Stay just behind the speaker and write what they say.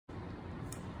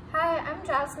I'm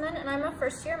Jasmine, and I'm a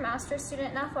first-year master's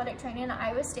student in athletic training at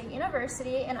Iowa State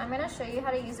University, and I'm going to show you how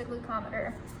to use a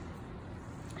glucometer.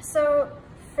 So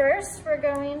first, we're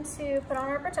going to put on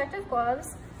our protective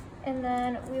gloves, and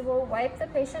then we will wipe the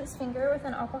patient's finger with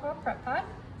an alcohol prep pad.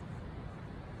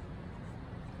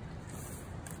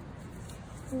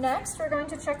 Next, we're going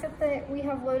to check that we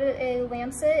have loaded a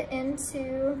lancet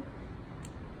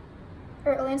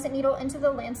needle into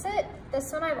the lancet.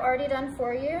 This one I've already done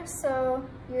for you, so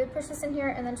you would push this in here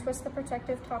and then twist the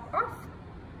protective top off.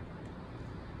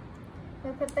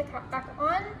 We'll put the cap back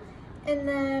on, and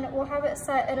then we'll have it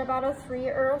set at about a 3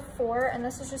 or a 4, and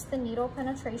this is just the needle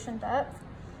penetration depth.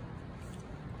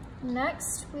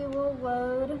 Next, we will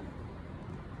load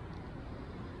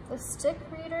the stick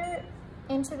reader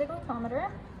into the glucometer,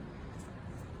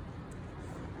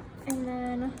 and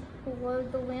then we'll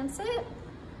load the lancet,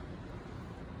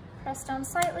 press down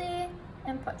slightly,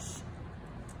 and push.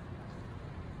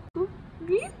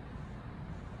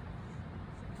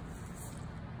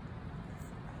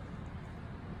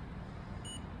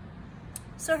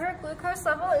 So her glucose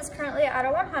level is currently at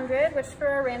a 100, which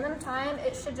for a random time,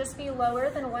 it should just be lower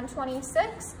than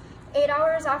 126. 8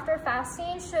 hours after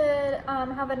fasting should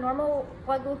have a normal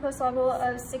blood glucose level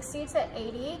of 60 to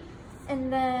 80.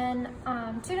 And then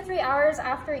 2 to 3 hours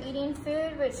after eating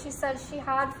food, which she said she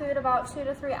had food about 2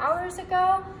 to 3 hours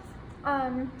ago,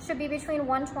 should be between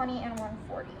 120 and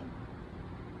 140.